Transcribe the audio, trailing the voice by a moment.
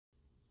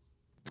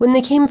When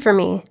they came for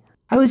me,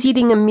 I was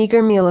eating a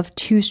meager meal of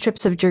 2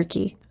 strips of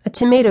jerky, a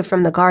tomato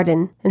from the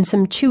garden, and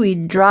some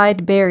chewy,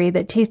 dried berry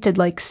that tasted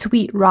like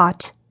sweet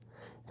rot.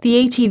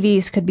 The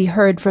ATVs could be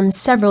heard from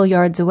several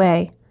yards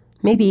away,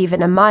 maybe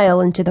even a mile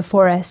into the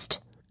forest.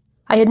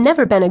 I had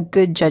never been a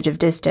good judge of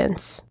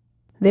distance.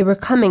 They were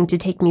coming to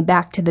take me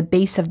back to the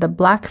base of the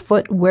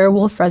Blackfoot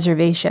Werewolf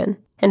Reservation,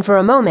 and for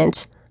a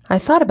moment, I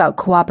thought about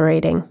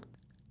cooperating.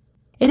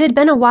 It had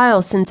been a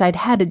while since I'd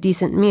had a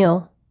decent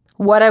meal.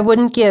 What I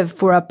wouldn't give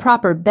for a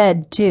proper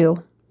bed,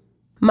 too.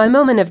 My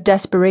moment of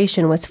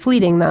desperation was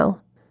fleeting,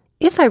 though.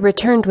 If I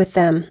returned with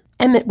them,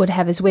 Emmett would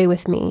have his way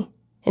with me,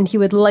 and he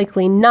would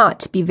likely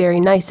not be very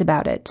nice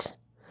about it.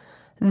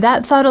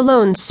 That thought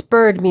alone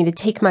spurred me to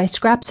take my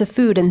scraps of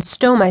food and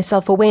stow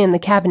myself away in the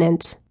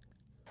cabinet.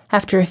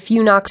 After a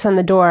few knocks on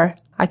the door,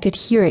 I could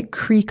hear it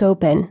creak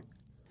open,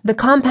 the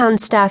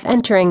compound staff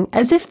entering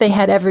as if they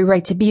had every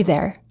right to be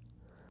there.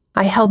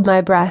 I held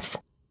my breath,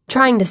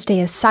 trying to stay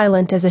as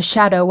silent as a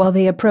shadow while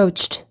they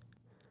approached.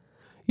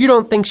 "You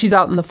don't think she's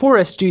out in the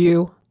forest, do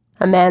you?"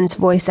 A man's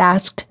voice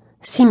asked,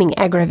 seeming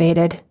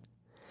aggravated.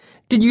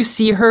 "Did you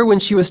see her when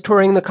she was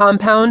touring the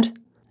compound?"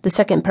 The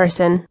second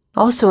person,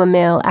 also a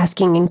male,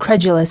 asking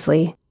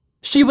incredulously.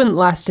 "She wouldn't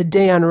last a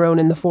day on her own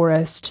in the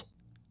forest."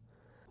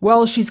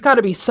 "Well, she's got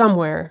to be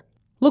somewhere.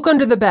 Look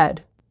under the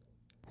bed."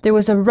 There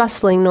was a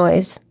rustling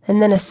noise,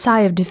 and then a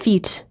sigh of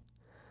defeat.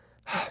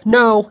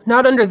 "No,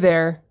 not under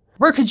there.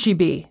 Where could she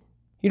be?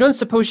 You don't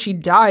suppose she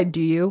died, do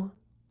you?"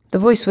 The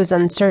voice was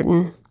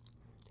uncertain.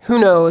 "Who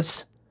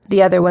knows?"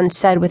 the other one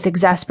said with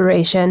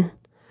exasperation.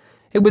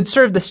 "It would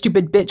serve the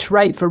stupid bitch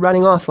right for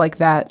running off like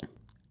that.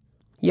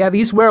 Yeah,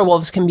 these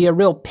werewolves can be a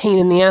real pain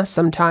in the ass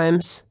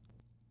sometimes.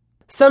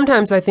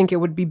 Sometimes I think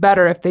it would be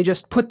better if they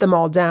just put them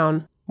all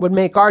down. Would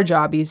make our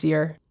job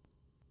easier."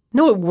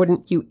 "No, it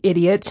wouldn't, you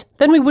idiot.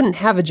 Then we wouldn't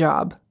have a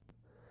job."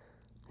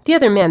 The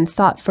other man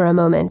thought for a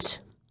moment.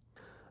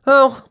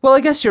 "Oh, well,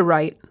 I guess you're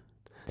right.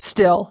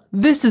 Still,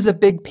 this is a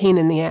big pain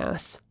in the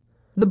ass.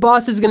 The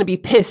boss is going to be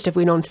pissed if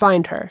we don't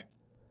find her.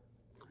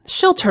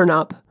 She'll turn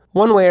up,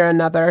 one way or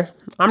another.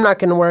 I'm not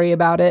going to worry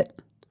about it.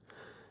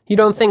 You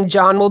don't think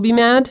John will be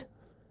mad?"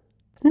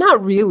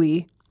 "Not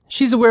really.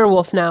 She's a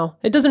werewolf now.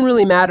 It doesn't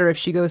really matter if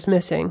she goes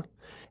missing.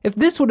 If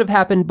this would have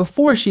happened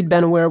before she'd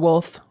been a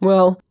werewolf,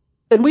 well,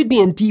 then we'd be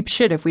in deep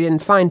shit if we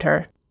didn't find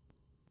her."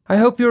 "I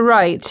hope you're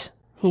right,"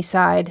 he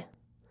sighed.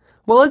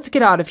 "Well, let's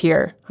get out of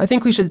here. I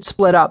think we should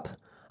split up.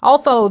 I'll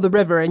follow the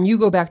river and you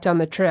go back down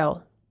the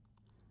trail."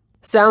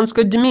 "Sounds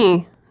good to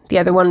me," the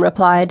other one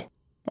replied,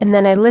 and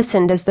then I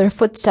listened as their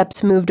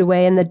footsteps moved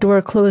away and the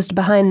door closed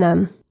behind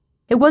them.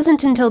 It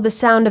wasn't until the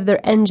sound of their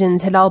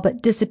engines had all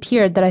but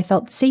disappeared that I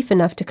felt safe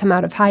enough to come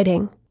out of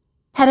hiding.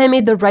 Had I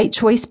made the right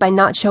choice by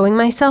not showing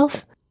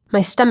myself?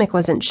 My stomach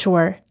wasn't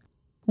sure.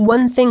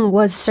 One thing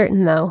was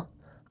certain, though.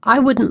 I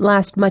wouldn't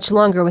last much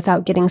longer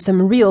without getting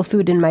some real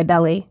food in my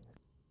belly.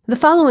 The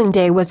following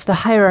day was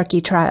the hierarchy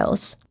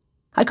trials.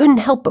 I couldn't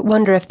help but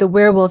wonder if the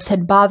werewolves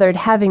had bothered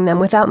having them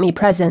without me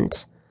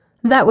present.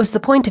 That was the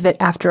point of it,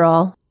 after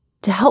all,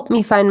 to help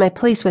me find my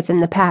place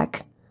within the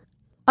pack.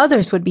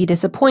 Others would be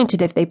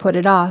disappointed if they put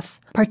it off,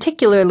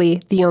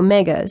 particularly the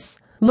Omegas,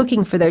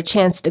 looking for their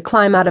chance to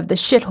climb out of the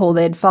shithole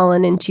they had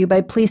fallen into by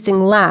placing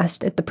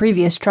last at the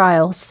previous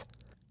trials.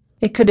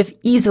 It could have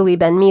easily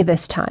been me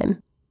this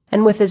time,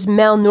 and with as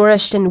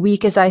malnourished and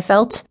weak as I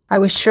felt, I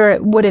was sure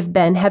it would have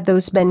been had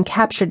those men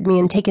captured me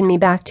and taken me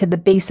back to the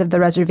base of the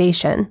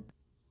reservation.